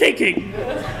 What were you thinking?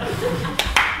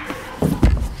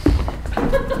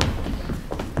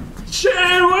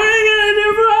 Shan, what are you gonna do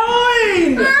for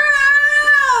Halloween?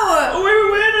 We were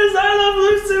winners. I Love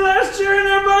Lucy last year, and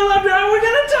everybody loved her. We're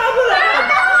gonna top of that.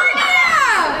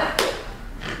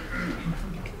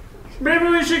 Maybe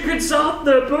we should consult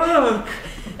the book.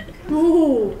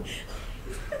 Ooh.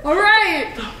 All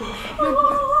right.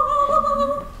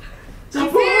 The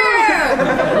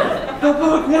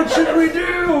book. What should we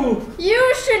do?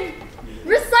 You should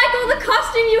recycle the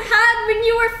costume you had when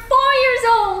you were 4 years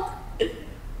old.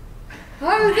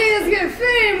 I don't think it's gonna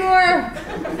fit anymore.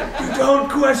 Don't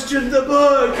question the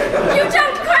book. You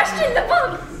don't question the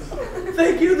book.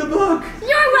 Thank you, the book.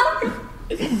 You're welcome.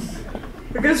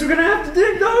 I guess we're gonna have to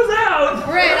dig those out.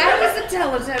 All right, I was a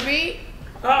Teletubby.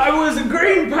 I was a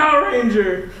green Power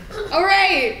Ranger. All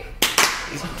right.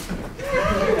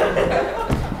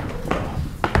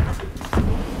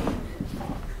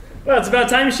 Well, it's about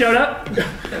time you showed up.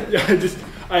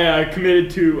 I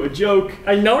committed to a joke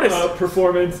I noticed.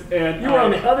 performance, and You were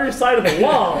on the other side of the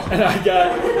wall. and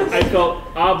I felt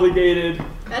obligated.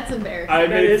 That's embarrassing. I That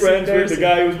made is friends with embarrassing. the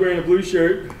guy who was wearing a blue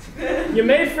shirt. You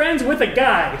made friends with a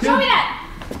guy. Show me that.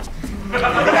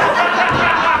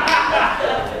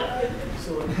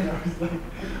 So I was like,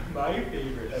 my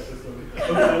favorite episode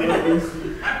of I Love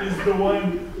Lucy is the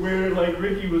one where like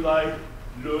Ricky was like,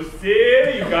 Lucy,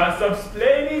 you got some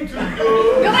splaining to do.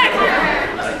 Go back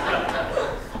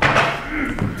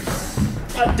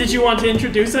here. Did you want to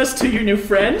introduce us to your new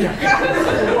friend?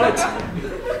 What?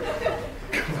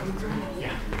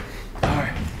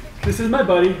 Alright, this is my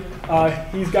buddy.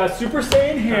 He's got Super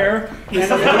Saiyan hair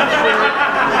and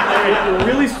a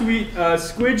really sweet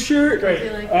squid shirt. Great.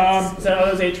 You like Is that all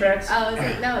those 8 tracks? Oh, is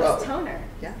it? No, it's toner.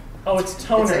 Yeah. Oh, it's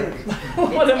toner.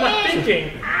 What am I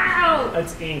thinking? Ow!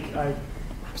 That's ink. I'm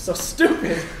so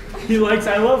stupid. He likes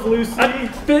I Love Lucy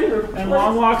I've been and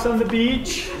long walks on the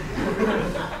beach.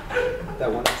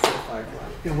 That one episode of Firefly.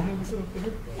 Yeah, what was up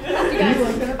there? You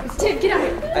guys, Tim, get out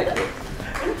here.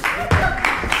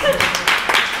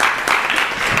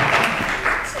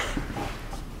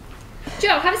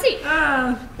 Joe, have a seat.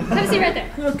 Have a seat right there.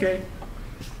 Okay.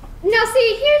 Now see,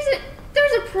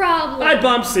 there's a problem. I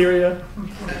bombed Syria.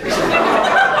 You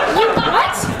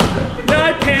what? Yeah,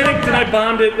 I panicked and I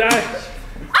bombed it.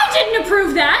 I didn't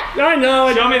approve that. I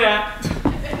know. Show me that.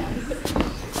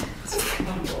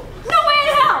 No way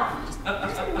in hell.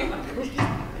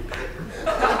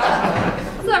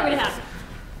 It's not going to happen.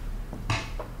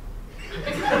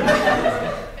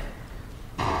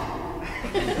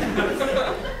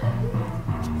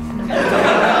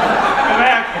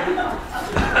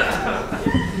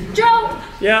 Joe,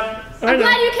 Yep. I'm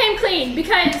glad you came clean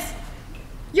because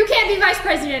you can't be vice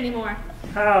president anymore.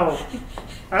 How?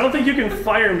 I don't think you can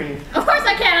fire me. Of course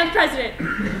I can. I'm the president.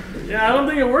 Yeah, I don't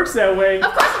think it works that way.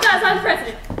 Of course it does. I'm the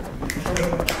president.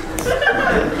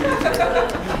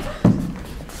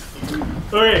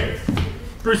 Okay,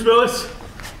 Bruce Willis,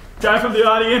 guy from the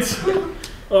audience.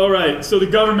 All right, so the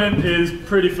government is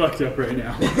pretty fucked up right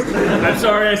now. I'm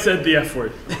sorry I said the F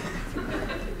word.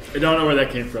 I don't know where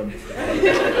that came from.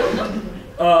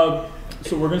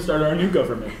 So we're gonna start our new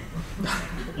government.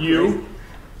 You,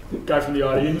 guy from the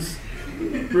audience,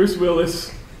 Bruce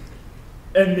Willis,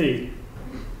 and me.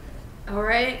 All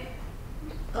right.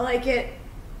 I like it.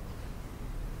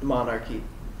 Monarchy.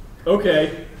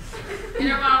 Okay.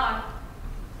 Nirvana.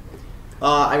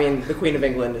 I mean, the Queen of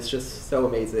England is just so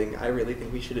amazing. I really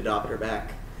think we should adopt her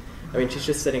back. I mean, she's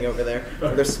just sitting over there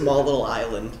on their small little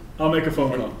island. I'll make a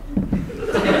phone call.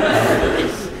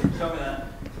 Show me that.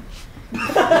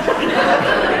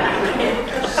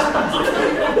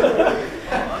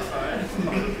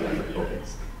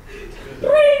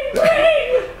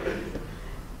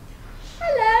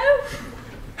 Hello.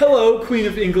 Hello, Queen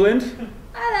of England.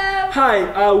 Hello.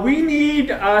 Hi, we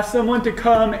need someone to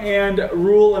come and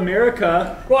rule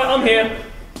America. Right, I'm here.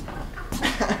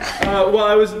 Well,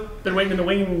 I was Been waiting in the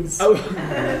wings.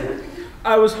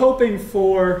 I was hoping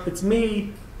for. It's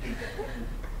me.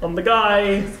 I'm the guy.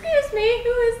 Excuse me. Who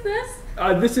is this?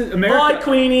 This is America. Hi,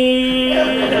 Queenie.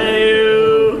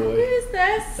 Hello. Who is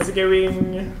this? How's it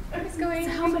going? Who's going?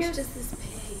 How much does this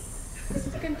pay?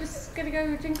 I'm just gonna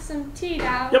go drink some tea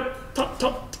now. Yep. Top.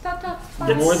 Top.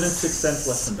 Get more than 6 cents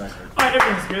less than back. Alright,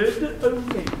 everything's good.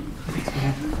 Okay.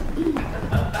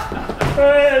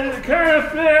 It kind of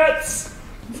fits.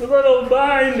 It's a little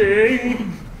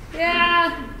binding.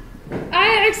 Yeah.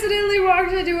 I accidentally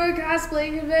walked into a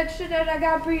cosplay convention and I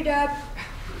got beat up.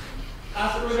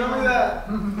 Show me that.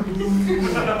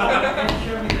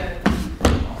 Show me that.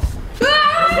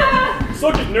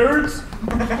 Suck it, nerds.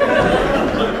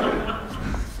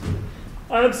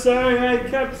 I'm sorry I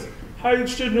kept I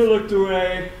shouldn't have looked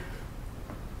away.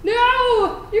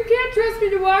 No! You can't trust me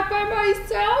to walk by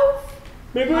myself.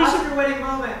 Maybe we should. Oscar winning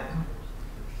moment.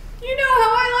 You know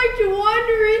how I like to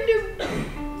wander into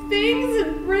things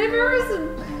and rivers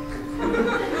and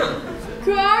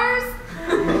cars?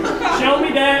 Show me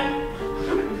that.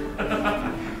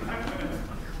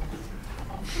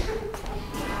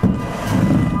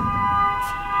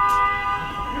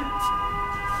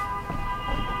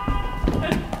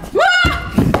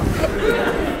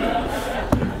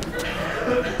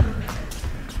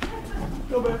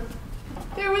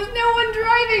 There was no one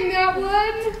driving that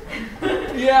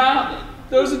one. Yeah,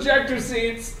 those ejector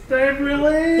seats, they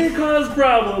really cause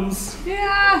problems.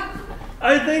 Yeah.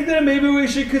 I think that maybe we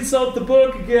should consult the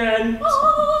book again.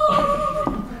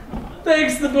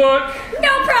 Thanks, the book.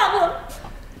 No problem.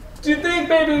 Do you think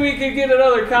maybe we could get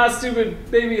another costume and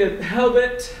maybe a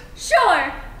helmet?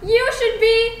 Sure. You should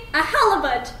be a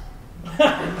halibut.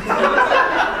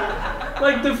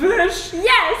 Like the fish?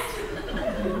 Yes.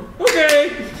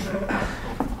 Okay.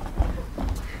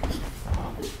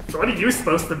 So what are you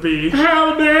supposed to be?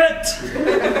 Halibut.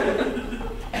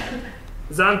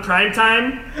 Is it on prime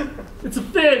time? It's a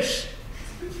fish.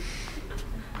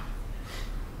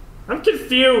 I'm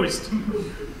confused.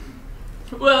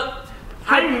 Well,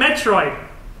 I'm Metroid.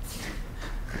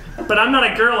 But I'm not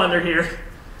a girl under here.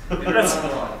 That's-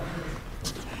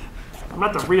 I'm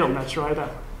not the real Metroid.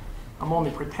 I'm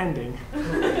only pretending.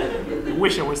 I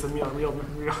wish I was the real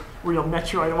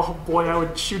Metroid. Oh boy, I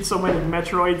would shoot so many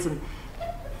Metroids, and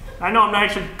I know I'm not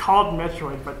actually called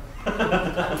Metroid, but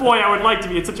boy, I would like to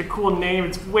be. It's such a cool name.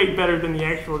 It's way better than the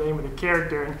actual name of the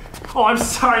character. And, oh, I'm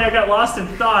sorry, I got lost in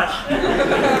thought.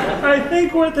 I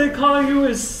think what they call you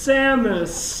is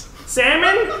Samus.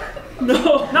 Salmon?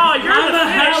 No, you're I'm the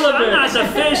fish. halibut. I'm not the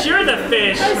fish. You're the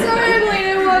fish. I'm sorry, I'm late.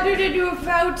 I wandered into a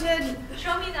fountain.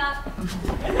 Show me that.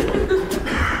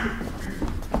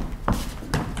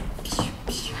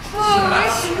 Oh,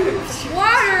 it's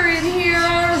water in here.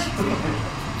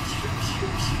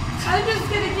 I'm just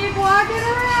gonna keep walking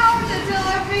around until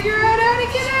I figure out how to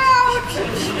get out.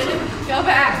 Go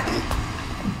back.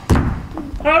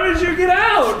 How did you get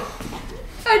out?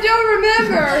 I don't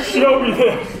remember. Show me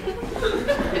that.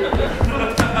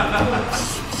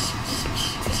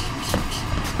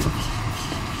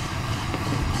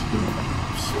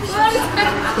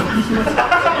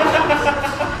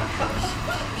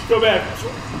 Go back.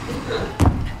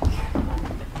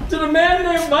 Did a man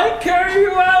named Mike carry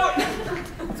you out?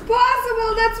 It's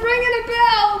possible. That's ringing a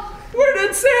bell. Where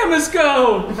did Samus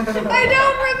go? I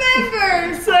don't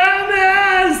remember.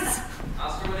 Samus!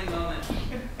 Oscar-winning moment.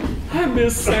 I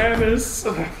miss Samus.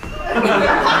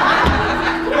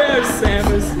 Where's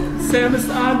Samus? Samus,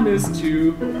 I missed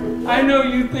you. I know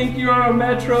you think you're a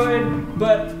Metroid,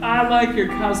 but I like your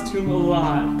costume a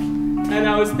lot. And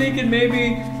I was thinking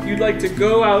maybe you'd like to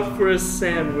go out for a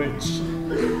sandwich.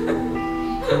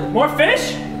 More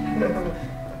fish?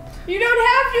 You don't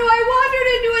have to. I wandered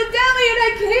into a deli and I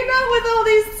came out with all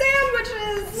these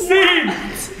sandwiches.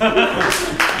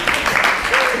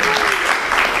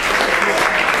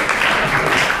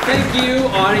 Thank you,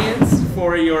 audience,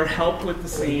 for your help with the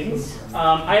scenes.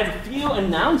 I have a few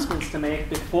announcements to make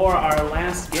before our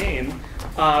last game.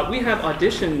 We have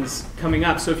auditions coming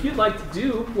up, so if you'd like to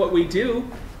do what we do,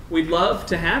 we'd love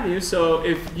to have you. So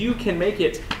if you can make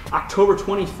it October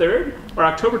 23rd or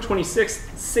October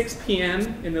 26th, 6 p.m.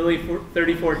 in the Elite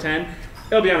 3410,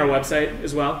 it'll be on our website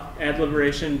as well,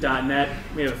 adliberation.net.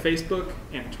 We have a Facebook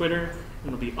and a Twitter, and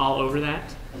it'll be all over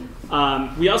that.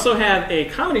 We also have a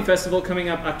comedy festival coming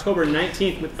up October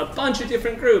 19th with a bunch of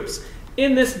different groups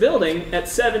in this building at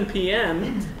 7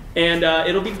 p.m. and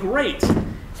it'll be great.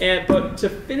 But to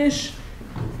finish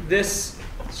this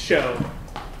show,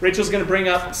 Rachel's going to bring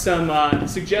up some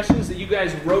suggestions that you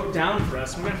guys wrote down for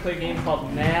us. We're going to play a game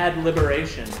called Mad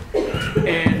Liberation.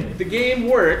 And the game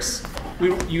works.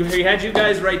 We had you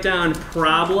guys write down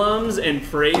problems and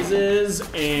phrases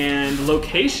and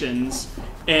locations,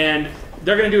 and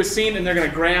they're going to do a scene and they're going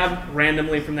to grab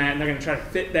randomly from that and they're going to try to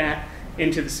fit that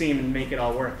into the scene and make it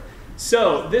all work.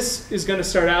 So this is going to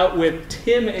start out with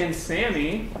Tim and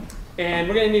Sammy, and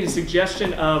we're going to need a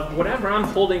suggestion of whatever I'm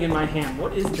holding in my hand.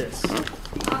 What is this?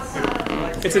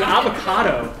 It's an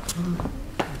avocado.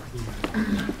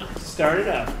 Start it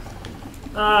up.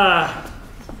 I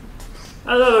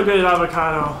love a good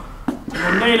avocado.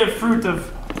 A native fruit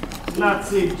of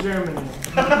Nazi Germany.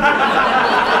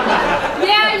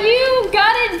 Yeah, you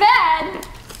got it bad.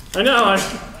 I know,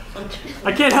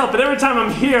 I can't help it. Every time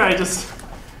I'm here, I just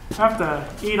have to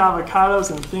eat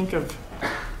avocados and think of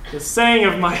the saying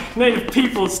of my native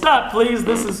people, "Stop, please,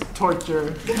 this is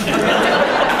torture."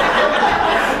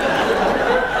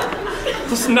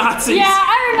 Those Nazis. Yeah,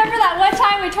 I remember that one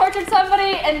time we tortured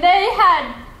somebody and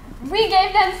we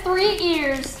gave them 3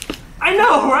 ears. I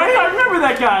know, right? I remember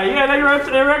that guy. Yeah, they were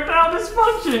erectile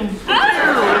dysfunction.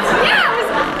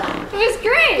 Yeah, it was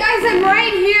great. Guys, I'm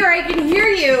right here. I can hear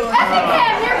you.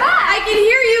 Effingham, you're back. I can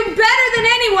hear you better than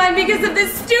anyone because of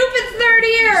this stupid third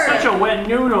ear. Such a wet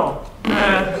noodle.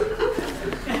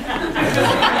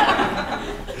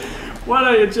 Why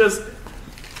don't you just...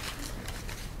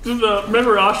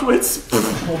 remember Auschwitz?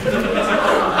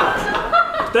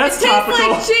 That's It tastes topical.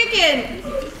 like chicken.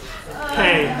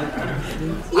 Hey.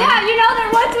 Yeah, you know,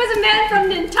 there once was a man from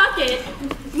Nantucket.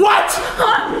 What?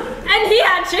 And he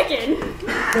had chicken.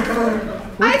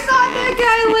 I thought that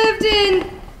guy lived in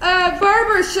a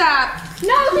barber shop.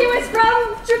 No, he was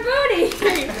from Djibouti.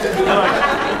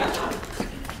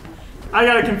 I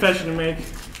got a confession to make.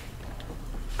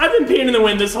 I've been peeing in the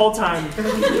wind this whole time. I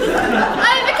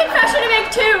have a confession to make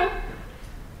too.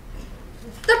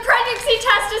 The pregnancy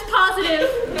test is positive.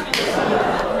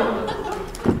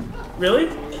 Really?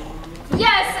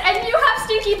 Yes, and you have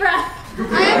stinky breath. I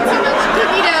have too much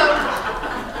cookie dough.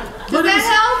 Does that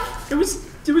help? It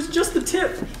was just the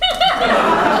tip.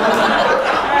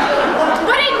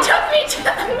 But it took me to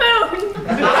the moon.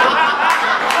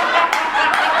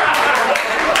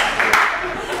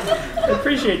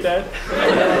 appreciate that.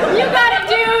 You got it,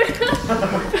 dude.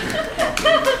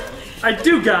 I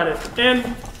do got it, and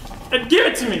give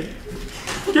it to me.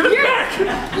 Give it back.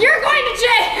 You're going to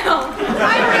jail.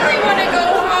 I really want to go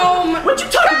home. What you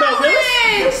talking about,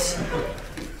 Willis?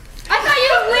 I thought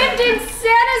you lived in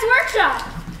Santa's workshop.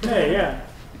 Hey, yeah.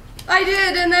 I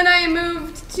did, and then I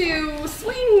moved to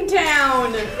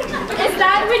Swingtown. Is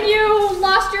that when you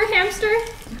lost your hamster?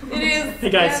 It is. Hey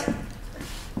guys,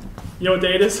 you know what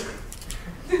day it is?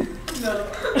 No.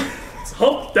 It's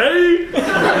Hump Day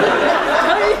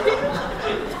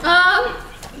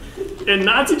in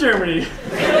Nazi Germany.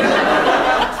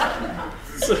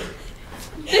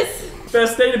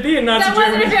 Best day to be in Nazi That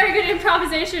wasn't Germany. a very good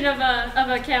improvisation of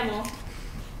a camel.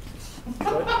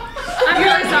 I'm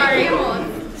really sorry.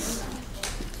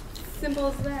 Simple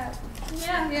as that.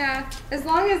 Yeah. Yeah. As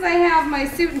long as I have my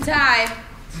suit and tie,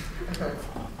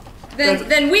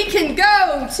 then we can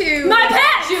go to My pet!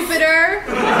 Jupiter.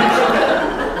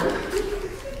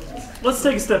 Let's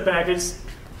take a step back. I just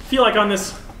feel like on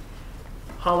this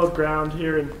hallowed ground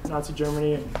here in Nazi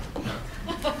Germany and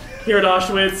here at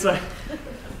Auschwitz,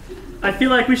 I feel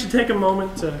like we should take a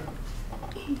moment to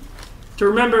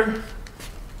remember.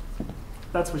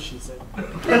 That's what she said.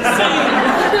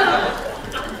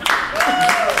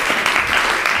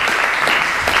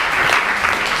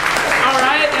 All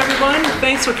right, everyone.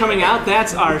 Thanks for coming out.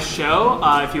 That's our show.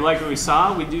 If you like what we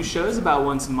saw, we do shows about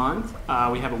once a month.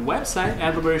 We have a website,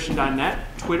 adliberation.net,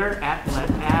 Twitter,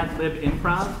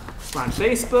 @adlibimprov. We're on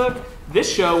Facebook.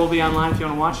 This show will be online if you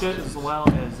want to watch it, as well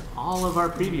as all of our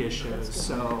previous shows.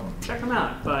 So check them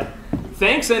out. But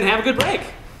thanks and have a good break.